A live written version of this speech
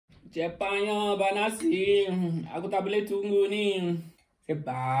Jepanya banasi. Aku tak boleh tunggu ni.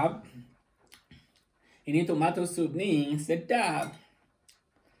 Sebab ini tomato soup ni sedap.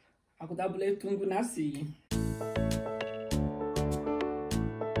 Aku tak boleh tunggu nasi.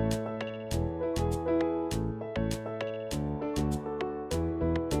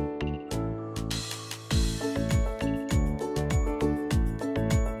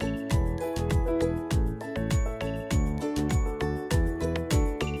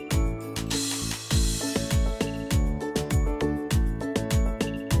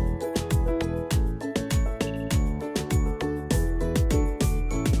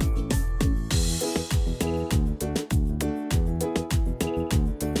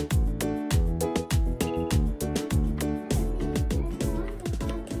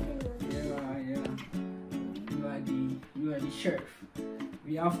 Chef.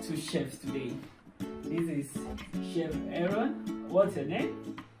 We have two chefs today. This is Chef Aaron. What's your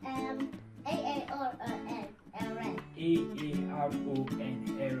name? A-A-R-O-N. Aaron.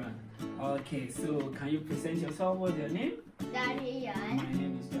 A-A-R-O-N. Aaron. Okay, so can you present yourself? What's your name? Darian. My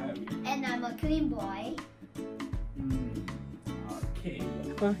name is Darian. And I'm a clean boy. Okay.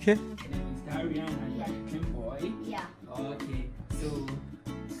 Okay. My name is Darian and you're a clean boy. Yeah. Okay, so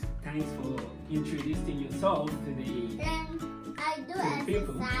thanks for introducing yourself to the I do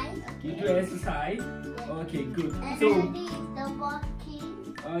people. exercise. You do exercise? Okay, good. And So this is the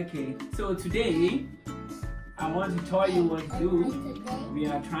walking. okay, so today I want to tell you what to do. Today, We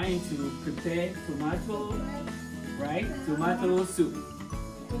are trying to prepare tomato, right? Tomato soup.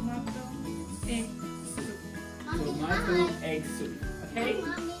 Tomato egg soup. Tomato egg soup. Okay?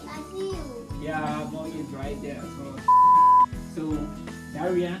 Mommy, I see you. Yeah, mommy is right there as well. So,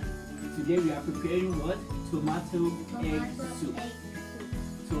 Daria, today we are preparing what? Tomato egg soup.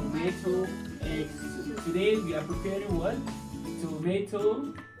 Tomato egg soup. Today we are preparing what?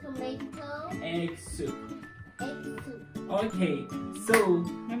 Tomato egg soup. Okay, so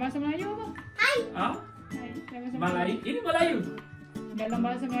Dalam bahasa Melayu apa? ah, Dalam bahasa Melayu. Ini Melayu. Dalam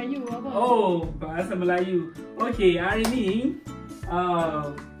bahasa Melayu apa? Oh, bahasa Melayu. Okay, hari ni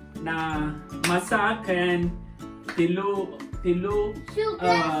nak masakkan telur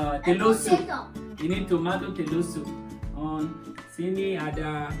soup. Ini tomato telur soup. Sini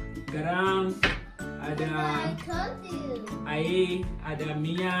ada garam, ada air, ada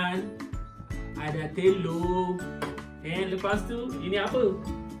minyak, ada telur. Dan lepas tu ini apa?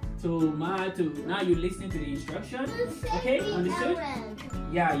 Tomato. Now you listen to the instruction. Okay, understood?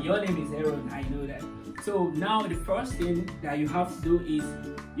 Yeah, your name is Aaron. I know that. So now the first thing that you have to do is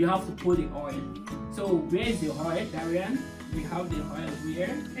you have to put the oil. So where is the oil, Darian? We have the oil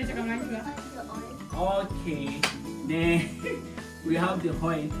here. Cakap Melayu lah. Okay. Then we have the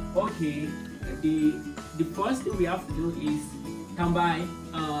oil. Okay. The first thing we have to do is tambah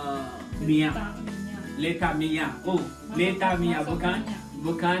minyak. Letak minyak. Oh, letak minyak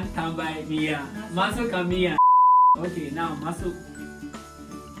bukan tambah minyak. Masukkan minyak. Okay, now masuk.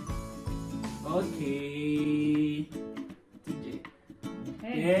 Okay.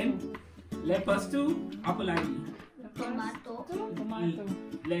 Then lepas tu apa lagi? Tomato.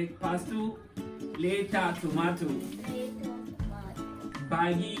 Lepas tu letak tomato.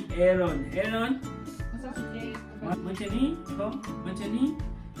 Bagi Aaron. Macam ni, kau macam ni.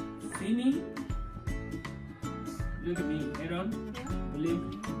 Sini. Look at me, Aaron. Boleh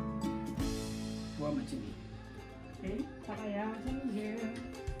buat macam ni. Okay? Tak payah macam ni je.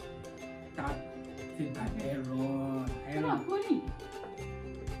 Tak, Aaron. Kenapa ni?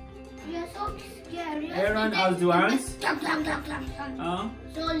 You're so scary. Aaron Azwans.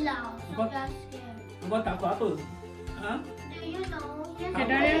 So loud. So scared. Kau takut apa? Do you know? Okay,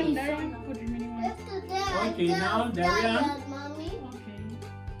 Darian put remaining one. Okay, now Darian. Mommy.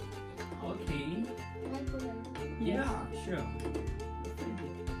 Okay. Yeah, sure.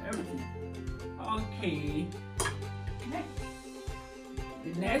 Everything. Okay.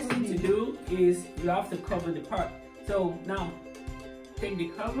 The next thing to do is you have to cover the pot. So now take the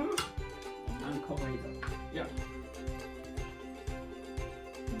cover and cover it up. Yeah.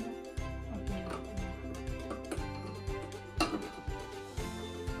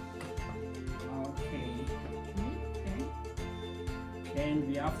 Then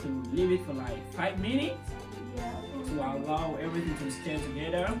we have to leave it for like 5 minutes to allow everything to stir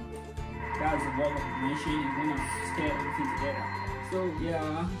together. That's the work of the machine, is gonna stir everything together. So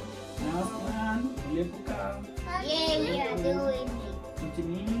yeah, now sekarang boleh buka. Yeah, we are doing it. Macam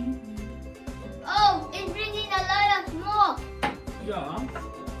ni. Oh, it's bringing a lot of smoke. Yeah.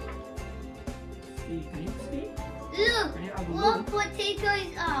 See, can you see? Look, Can you have a one look? potato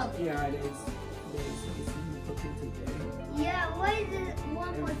is up. Yeah, there's potato there. Yeah, why is it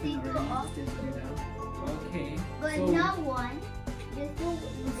one potato off? Okay. But so, not one. There's two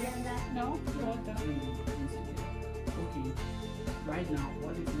than that. No, water. Okay. Right now,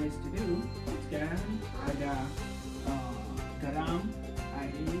 what is next to do? Sekarang ada garam,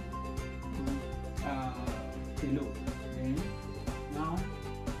 air, telur. Okay. Now,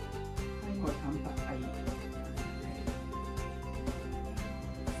 kau tampak air.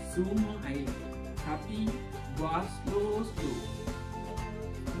 Semua air. Tapi buat slow.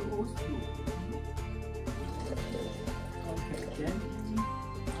 Okay, then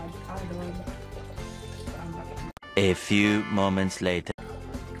add on. A few moments later.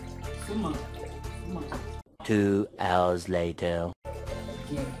 Semua. 2 hours later.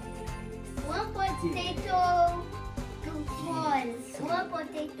 Okay. One potato to fall. One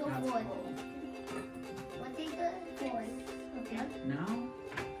potato fall. Potato fall. Okay. Now,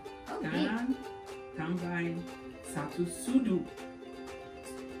 Okay. sekarang tambah satu sudu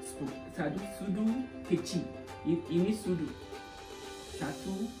kecil. Ini sudu.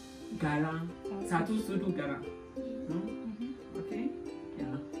 Satu sudu garam. Okay?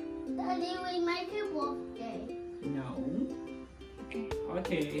 Yeah. Daddy, we make it birthday. No.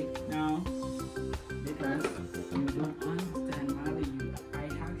 Okay. Now, because you don't understand how I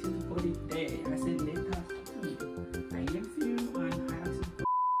have to put it there. I said let us eat. I left you and I have to.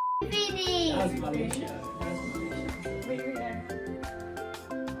 Finish. That's Malaysia. Wait there.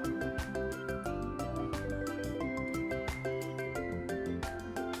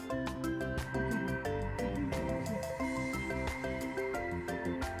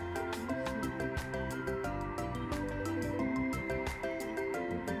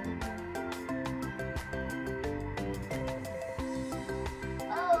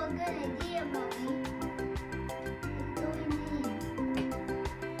 Oh, a good idea, Mommy. It's going in.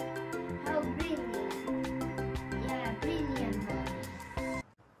 How brilliant. Yeah, brilliant, Mommy.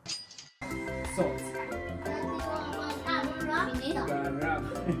 Salt. Finish. Garam.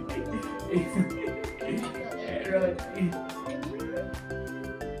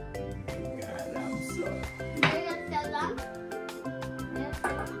 Garam salt.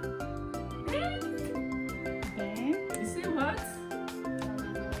 Then, You see what?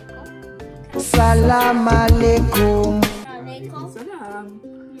 Salam alaikum. Salam.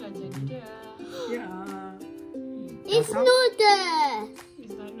 you are jadi dia. Yeah. It's noodles.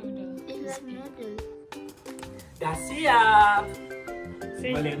 It's not noodle. It's like noodles. Dah siap.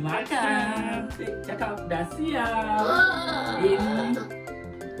 Say, Boleh makan. Cakap dah siap. Ini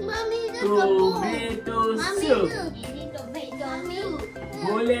Mommy, look a bowl. tomato Mommy, soup. look. Ini tomato soup.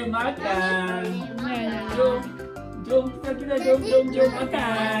 Boleh makan. yeah. Jom kita jom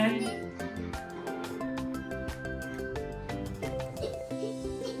makan.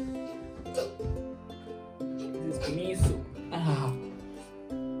 This is me soup.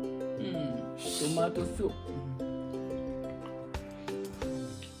 Tomato soup.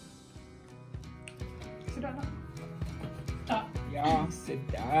 Sedap tak? Tak. Ya,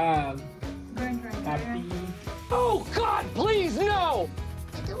 sedap. Go and try. Tapi Oh God, please no!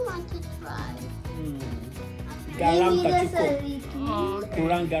 I don't want to try. garam Maybe tak there's a cukup. little.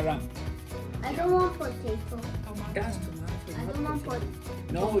 Kurang garam. I don't want potato. That's tomato. I not don't want potato.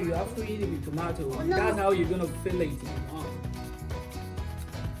 potato. No, you have to eat it with tomato. Oh, no. That's how you're gonna fill it.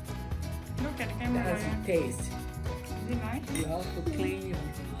 Look at the camera. That's the taste. Is it nice? You have to clean your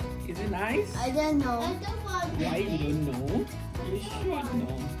tomato. Is it nice? I don't know. I don't want Why you don't know? You should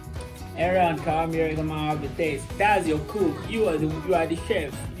know. Aaron, come here, come out the taste. That's your cook. You are the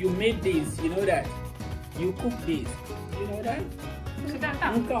chef. You made this. You know that. You cook this. You know that. Sedap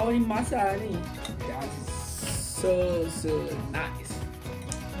tak? Engkau ni masak ni. That's so nice.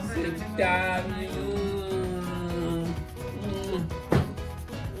 Sedapnya.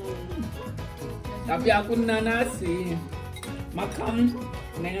 Tapi aku nak nasi. Makan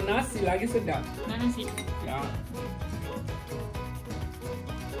dengan nasi lagi sedap. Nak nasi? Ya.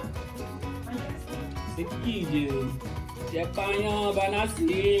 Sikit je. Siapanya abang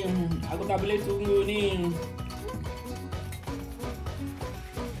nasi. Aku tak boleh tunggu ni.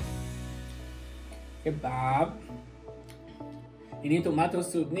 Kebab. Ini tomato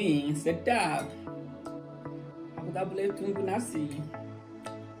soup ni sedap. Aku tak boleh tunggu nasi.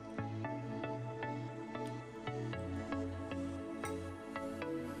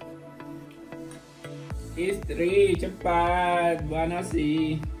 Isteri cepat buat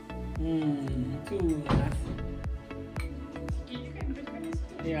nasi. Tu nasi.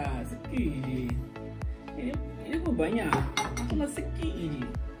 Ya, sikit je. Ini pun banyak. Aku nak sikit je.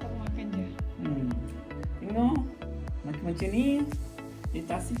 Kau makan je. Tengok. Macam ni.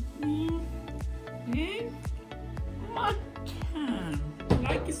 Letak sini. Makan.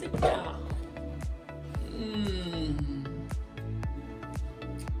 sedap.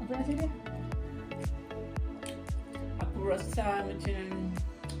 Apa rasa dia? Aku rasa macam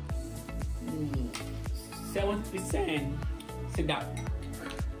 70% sedap.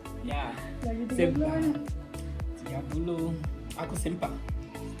 Ya. Lagi 30 Sebab mana? 30 aku simpan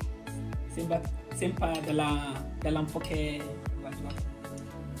dalam poket baju aku.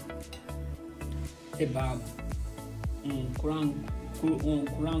 Sebab kurang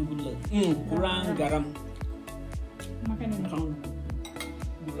gula, kurang garam, Makan ini. kurang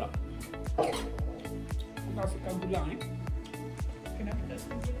gula. Aku tak suka gula Kenapa tak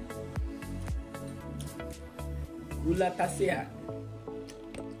suka gula? Gula tak sihat.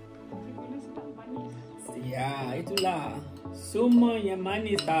 Tapi gula sedap manis. Ya, itulah. Semua yang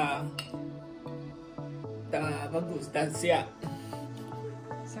manis tak bagus, tak sihat.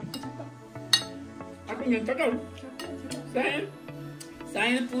 Siapa cakap? Aku yang cakap. Cakap sedap.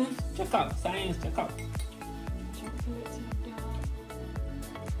 Sains pun cakap. Sains cakap. Coklat sedap.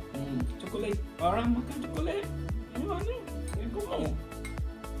 Coklat. Orang makan coklat. Mana? Gemuk.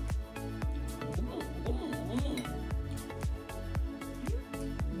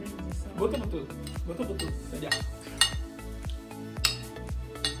 Betul saja.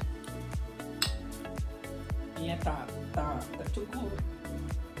 Ia tak cukup.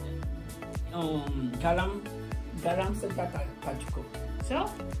 Garam sedap tak cukup. So,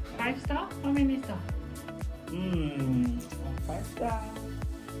 5 star? How many star? 5 star.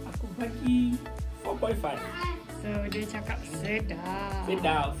 Aku bagi 4.5. So, dia cakap sedap.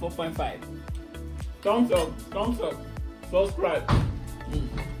 Sedap 4.5. Thumbs up. Subscribe.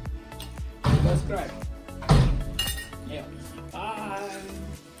 Subscribe. Yeah. Bye.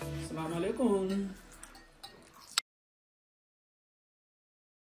 Assalamualaikum.